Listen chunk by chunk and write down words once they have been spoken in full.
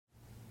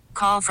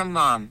Call from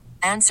mom.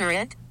 Answer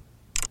it.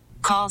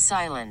 Call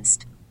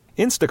silenced.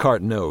 Instacart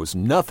knows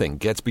nothing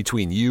gets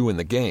between you and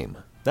the game.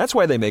 That's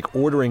why they make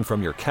ordering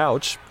from your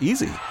couch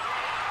easy.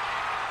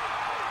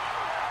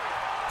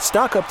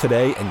 Stock up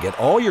today and get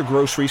all your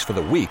groceries for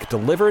the week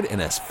delivered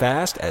in as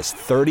fast as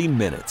 30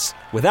 minutes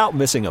without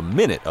missing a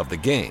minute of the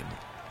game.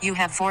 You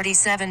have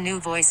 47 new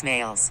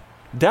voicemails.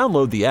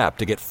 Download the app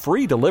to get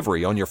free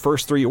delivery on your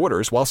first 3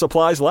 orders while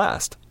supplies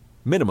last.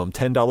 Minimum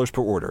 $10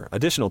 per order.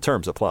 Additional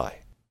terms apply.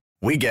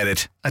 We get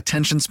it.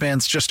 Attention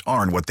spans just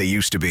aren't what they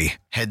used to be.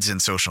 Heads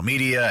in social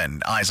media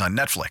and eyes on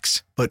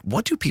Netflix. But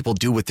what do people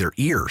do with their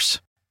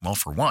ears? Well,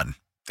 for one,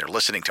 they're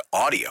listening to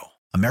audio.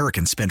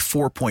 Americans spend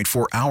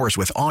 4.4 hours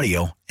with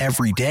audio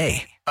every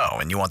day. Oh,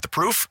 and you want the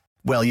proof?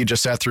 Well, you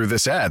just sat through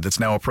this ad that's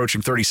now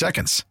approaching 30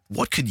 seconds.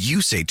 What could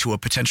you say to a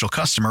potential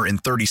customer in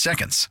 30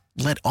 seconds?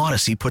 Let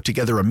Odyssey put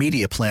together a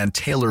media plan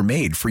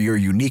tailor-made for your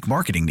unique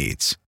marketing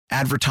needs.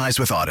 Advertise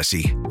with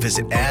Odyssey.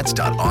 Visit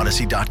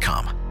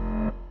ads.odyssey.com.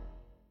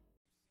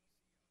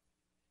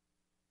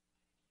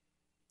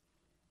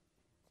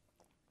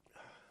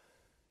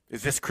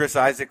 Is this Chris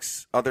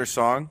Isaac's other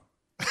song?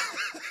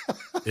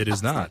 It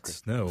is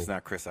not. No. It's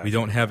not Chris Isaac. We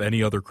don't have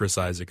any other Chris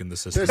Isaac in the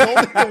system. There's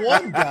only the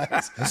one,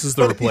 guys. This is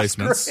the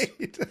replacements.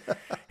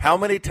 How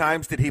many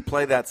times did he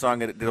play that song,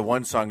 the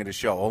one song in his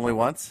show? Only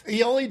once?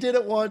 He only did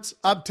it once.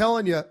 I'm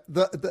telling you,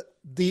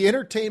 the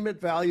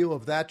entertainment value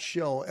of that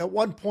show, at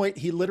one point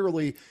he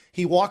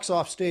walks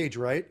off stage,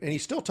 right? And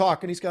he's still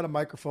talking. He's got a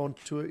microphone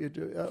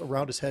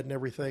around his head and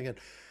everything. And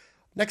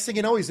next thing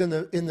you know, he's in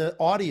the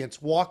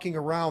audience, walking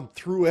around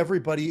through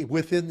everybody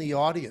within the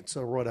audience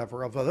or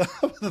whatever of the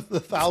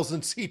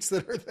 1,000 seats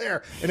that are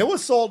there, and it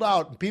was sold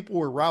out, and people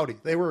were rowdy.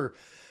 They were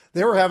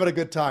having a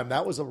good time.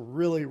 That was a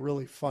really,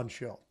 really fun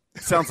show.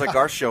 Sounds like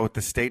our show at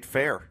the State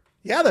Fair.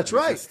 Yeah, that's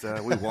right.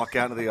 We walk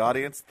out into the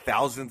audience,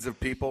 thousands of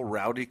people,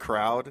 rowdy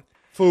crowd,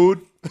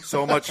 food,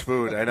 so much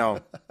food. I know.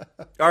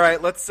 All right,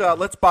 let's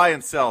buy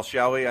and sell,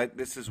 shall we?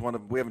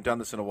 We haven't done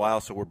this in a while,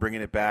 so we're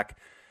bringing it back.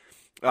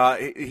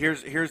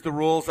 Here's the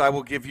rules. I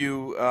will give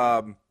you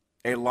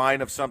a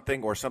line of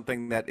something or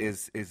something that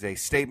is a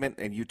statement,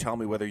 and you tell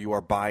me whether you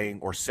are buying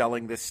or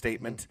selling this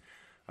statement,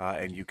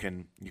 and you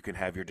can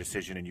have your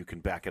decision and you can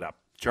back it up.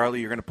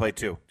 Charlie, you're going to play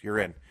too. You're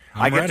in.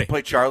 I get to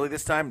play Charlie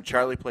this time.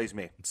 Charlie plays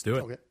me. Let's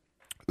do it.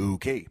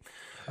 Okay.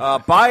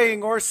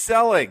 Buying or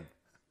selling.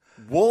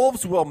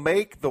 Wolves will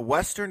make the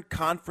Western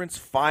Conference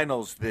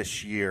Finals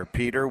this year.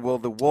 Peter, will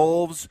the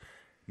Wolves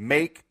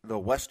make the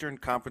Western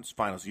Conference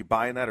Finals? Are you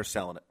buying that or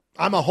selling it?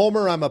 I'm a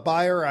homer. I'm a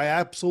buyer. I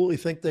absolutely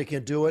think they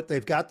can do it.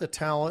 They've got the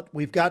talent.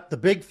 We've got the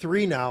big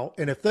three now.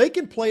 And if they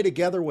can play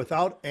together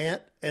without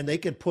Ant and they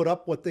can put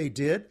up what they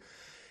did,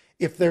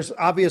 if there's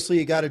obviously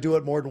you got to do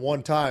it more than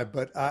one time.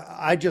 But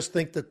I just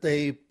think that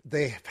they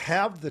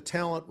have the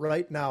talent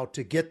right now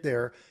to get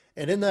there.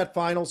 And in that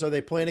finals, are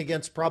they playing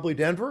against probably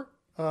Denver?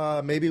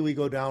 Maybe we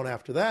go down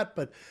after that.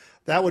 But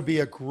that would be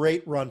a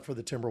great run for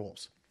the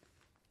Timberwolves.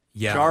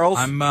 Yeah, Charles?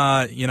 I'm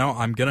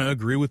going to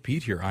agree with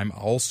Pete here. I'm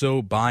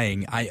also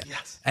buying.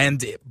 Yes.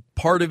 And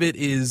part of it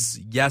is,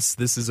 yes,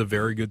 this is a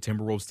very good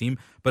Timberwolves team,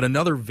 but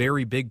another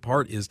very big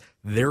part is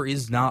there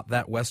is not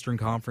that Western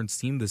Conference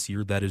team this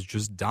year that is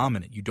just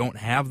dominant. You don't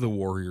have the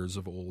Warriors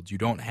of old. You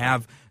don't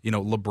have,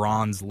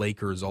 LeBron's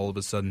Lakers all of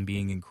a sudden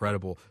being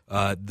incredible.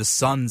 The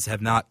Suns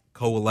have not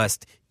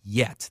coalesced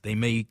yet. They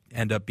may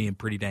end up being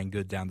pretty dang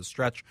good down the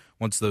stretch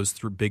once those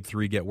big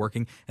three get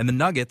working. And the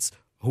Nuggets,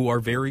 who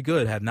are very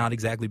good, have not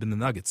exactly been the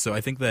Nuggets. So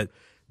I think that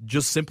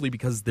just simply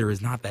because there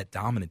is not that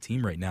dominant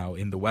team right now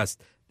in the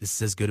West, this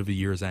is as good of a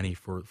year as any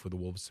for the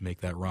Wolves to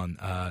make that run.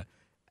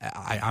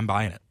 I'm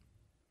buying it.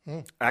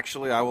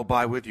 Actually, I will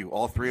buy with you.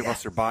 All three of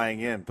us are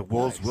buying in. The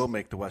Wolves will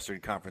make the Western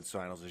Conference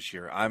Finals this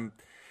year. I'm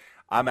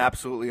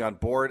absolutely on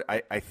board.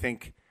 I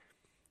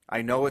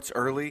know it's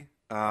early,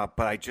 but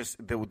I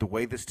just the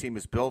way this team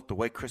is built, the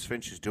way Chris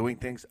Finch is doing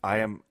things,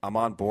 I'm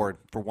on board.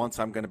 For once,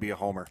 I'm going to be a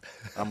homer.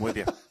 I'm with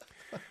you.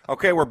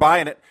 Okay, we're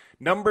buying it.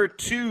 Number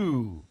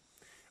 2,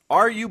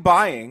 are you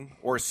buying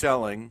or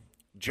selling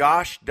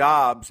Josh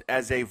Dobbs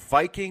as a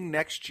Viking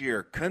next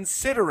year,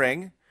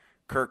 considering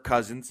Kirk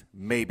Cousins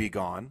may be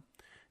gone,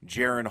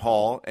 Jaron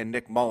Hall and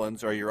Nick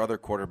Mullins are your other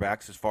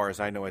quarterbacks as far as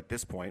I know at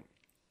this point.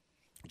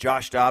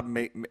 Josh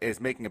Dobbs is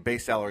making a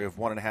base salary of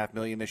 $1.5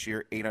 million this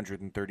year,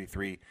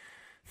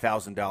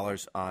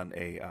 $833,000 on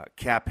a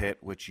cap hit,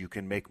 which you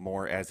can make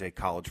more as a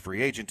college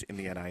free agent in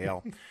the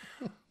NIL.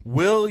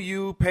 Will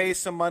you pay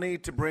some money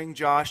to bring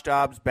Josh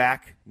Dobbs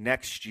back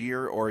next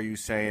year, or are you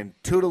saying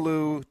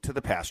toodaloo to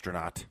the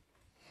Pastronaut?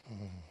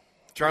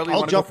 Charlie, you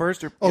want to go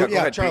first? Or, go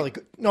ahead, Charlie.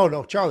 Pete.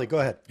 No, Charlie, go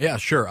ahead. Yeah,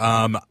 sure.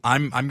 I'm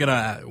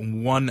gonna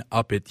one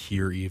up it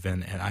here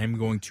even, and I'm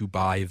going to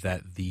buy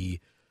that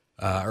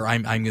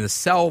I'm going to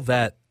sell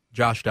that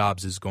Josh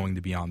Dobbs is going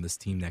to be on this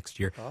team next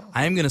year. Oh.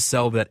 I am going to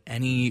sell that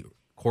any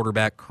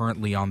quarterback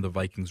currently on the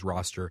Vikings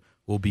roster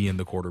will be in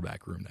the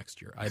quarterback room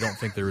next year. I don't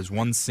think there is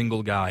one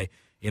single guy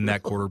in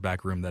that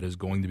quarterback room that is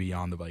going to be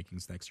on the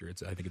Vikings next year.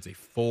 I think it's a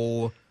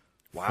full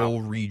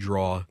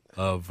redraw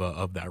of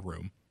that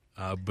room.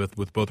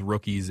 with both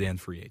rookies and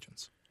free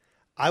agents.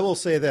 I will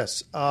say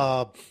this.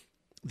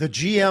 The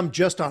GM,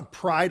 just on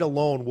pride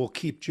alone, will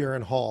keep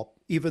Jaron Hall,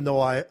 even though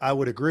I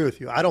would agree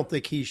with you. I don't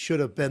think he should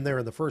have been there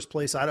in the first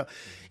place.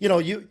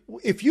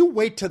 If you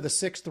wait to the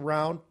 6th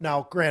round,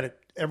 now granted,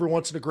 every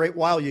once in a great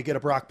while you get a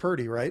Brock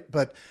Purdy, right?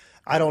 But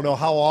I don't know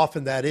how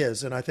often that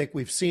is, and I think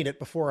we've seen it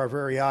before our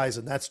very eyes,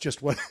 and that's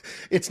just what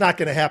it's not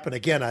going to happen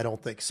again, I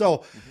don't think.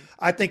 So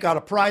I think out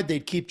of pride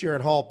they'd keep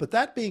Jaron Hall. But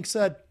that being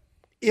said,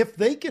 if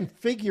they can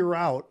figure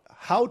out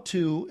how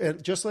to,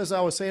 and just as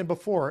I was saying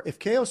before, if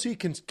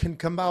KOC can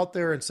come out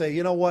there and say,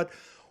 you know what,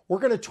 we're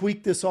going to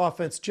tweak this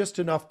offense just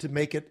enough to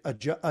make it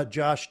a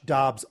Josh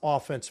Dobbs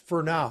offense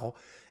for now.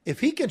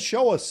 If he can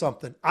show us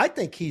something, I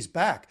think he's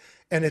back.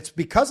 And it's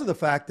because of the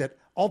fact that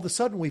all of a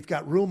sudden we've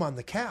got room on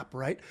the cap,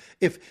 right?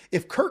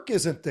 If Kirk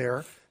isn't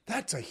there,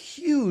 that's a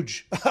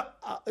huge,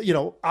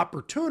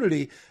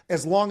 opportunity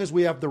as long as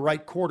we have the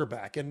right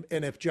quarterback. And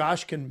if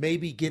Josh can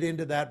maybe get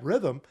into that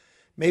rhythm,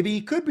 maybe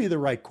he could be the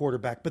right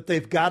quarterback, but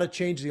they've got to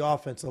change the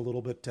offense a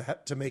little bit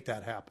to make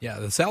that happen. Yeah,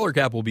 the salary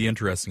cap will be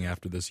interesting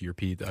after this year,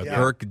 Pete.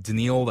 Kirk,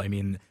 Daniil,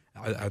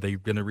 are they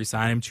going to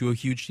re-sign him to a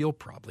huge deal?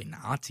 Probably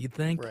not, you'd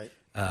think. Right.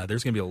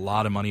 There's going to be a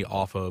lot of money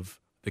off of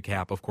the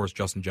cap. Of course,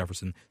 Justin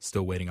Jefferson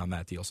still waiting on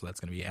that deal, so that's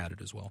going to be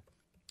added as well.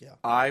 Yeah,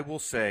 I will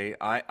say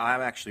I'm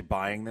actually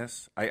buying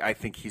this. I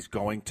think he's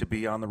going to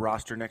be on the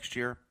roster next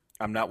year.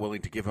 I'm not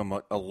willing to give him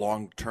a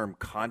long-term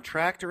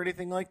contract or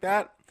anything like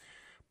that.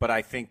 But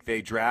I think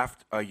they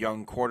draft a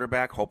young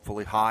quarterback,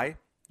 hopefully high,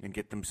 and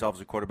get themselves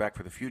a quarterback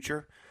for the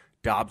future.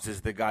 Dobbs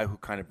is the guy who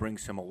kind of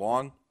brings him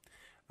along.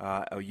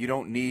 You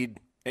don't need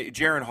 –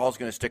 Jaron Hall's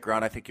going to stick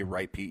around. I think you're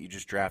right, Pete. You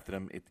just drafted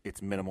him.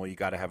 It's minimal. You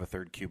got to have a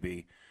third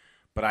QB.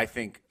 But I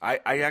think – I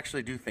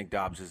actually do think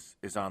Dobbs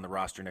is on the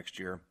roster next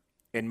year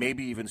and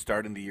maybe even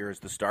starting the year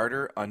as the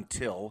starter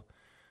until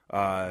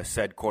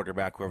said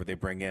quarterback, whoever they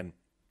bring in,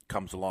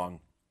 comes along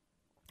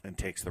and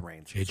takes the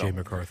reins. J.J.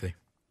 McCarthy.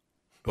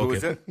 Who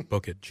is it?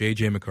 Book it.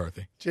 J.J.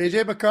 McCarthy.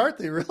 J.J.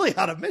 McCarthy, really?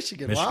 Out of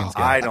Michigan. Wow.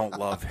 I don't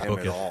love him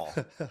at all.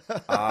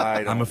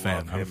 I'm a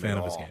fan. I'm a fan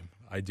of his game.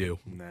 I do.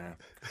 Nah.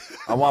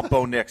 I want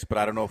Bo Nix, but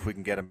I don't know if we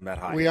can get him that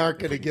high. We aren't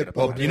going to get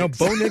Bo Nix.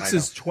 Bo Nix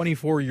is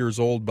 24 years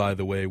old, by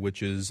the way,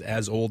 which is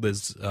as old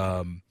as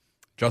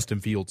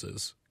Justin Fields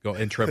is,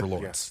 and Trevor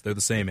Lawrence. Yes. They're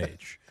the same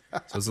age.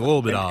 So it's a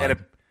little bit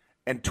odd.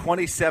 And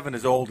 27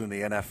 is old in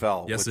the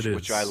NFL, yes,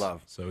 which I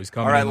love. So he's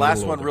coming all right, in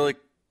last one older. really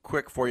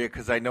quick for you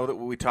because I know that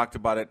we talked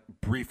about it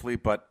briefly,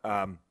 but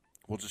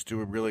we'll just do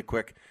it really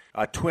quick.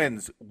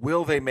 Twins,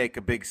 will they make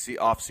a big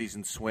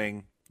off-season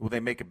swing? Will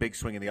they make a big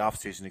swing in the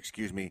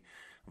offseason,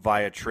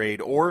 via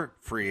trade or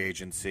free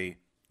agency?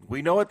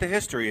 We know what the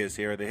history is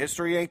here. The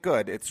history ain't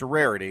good. It's a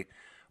rarity.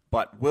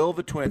 But will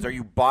the Twins, are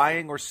you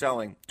buying or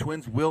selling?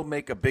 Twins will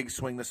make a big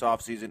swing this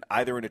offseason,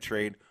 either in a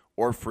trade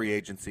or free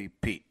agency.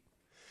 Pete.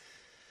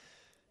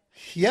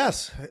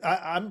 Yes,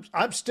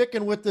 I'm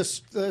sticking with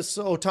this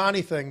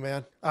Ohtani thing,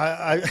 man.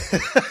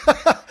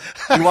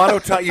 You want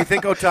Ohtani? You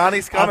think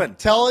Ohtani's coming? I'm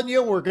telling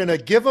you, we're going to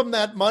give him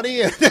that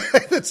money. And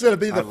it's going to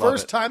be the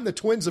first time the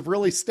Twins have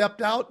really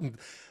stepped out, and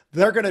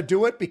they're going to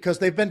do it because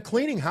they've been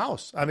cleaning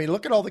house. I mean,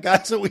 look at all the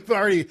guys that we've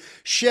already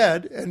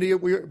shed, and we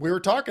were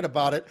talking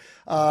about it.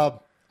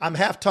 I'm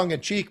half tongue in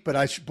cheek, but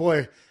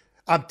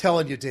I'm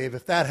telling you, Dave,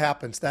 if that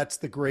happens, that's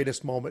the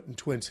greatest moment in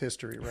Twins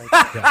history, right?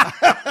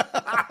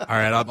 All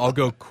right, I'll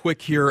go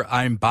quick here.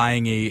 I'm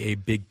buying a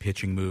big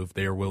pitching move.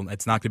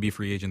 It's not going to be a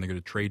free agent. They're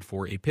going to trade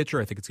for a pitcher.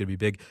 I think it's going to be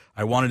big.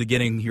 I wanted to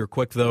get in here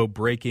quick, though.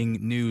 Breaking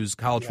news,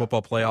 college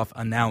football playoff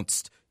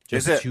announced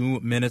just 2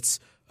 minutes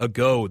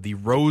ago. The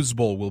Rose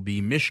Bowl will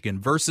be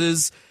Michigan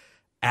versus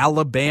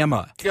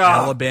Alabama.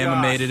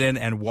 Alabama made it in,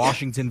 and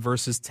Washington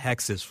versus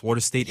Texas.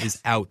 Florida State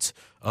is out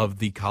of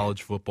the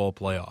college football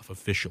playoff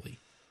officially.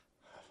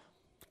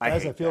 I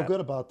feel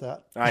good about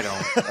that. I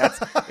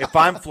don't. If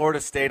I'm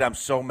Florida State, I'm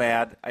so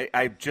mad.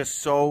 I'm just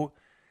so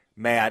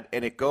mad.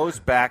 And it goes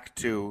back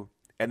to,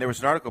 and there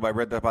was an article I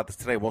read about this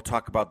today. We'll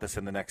talk about this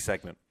in the next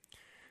segment.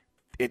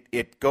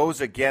 It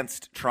goes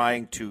against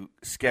trying to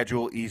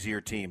schedule easier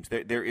teams.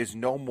 There is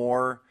no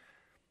more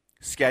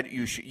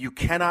schedule. You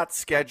cannot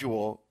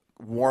schedule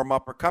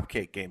warm-up or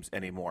cupcake games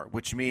anymore,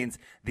 which means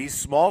these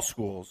small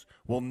schools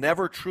will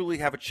never truly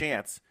have a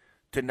chance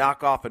to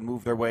knock off and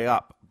move their way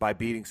up by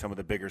beating some of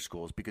the bigger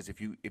schools. Because if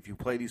you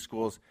play these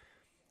schools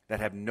that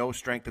have no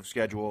strength of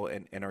schedule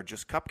and are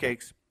just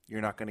cupcakes,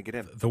 you're not going to get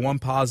in. The one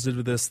positive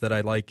of this that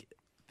I like,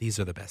 these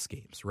are the best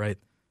games, right?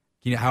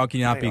 How can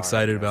you not be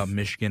excited about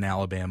Michigan,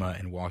 Alabama,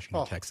 and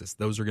Washington, Texas?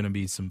 Those are going to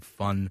be some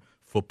fun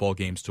football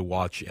games to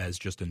watch as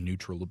just a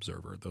neutral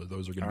observer.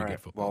 Those are going to be good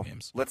football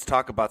games. Let's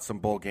talk about some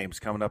bowl games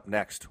coming up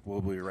next.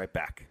 We'll be right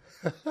back.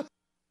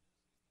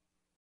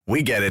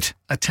 We get it.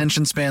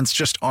 Attention spans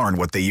just aren't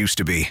what they used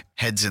to be.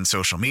 Heads in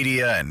social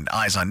media and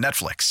eyes on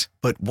Netflix.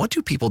 But what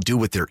do people do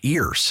with their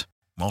ears?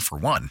 Well, for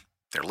one,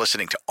 they're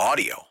listening to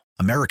audio.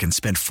 Americans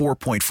spend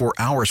 4.4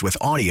 hours with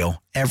audio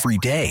every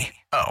day.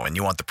 Oh, and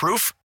you want the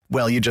proof?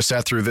 Well, you just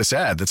sat through this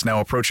ad that's now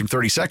approaching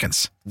 30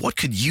 seconds. What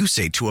could you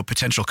say to a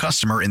potential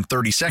customer in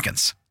 30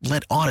 seconds?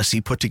 Let Odyssey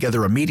put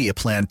together a media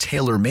plan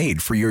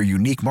tailor-made for your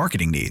unique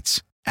marketing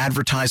needs.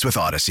 Advertise with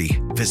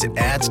Odyssey. Visit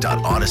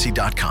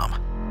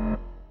ads.odyssey.com.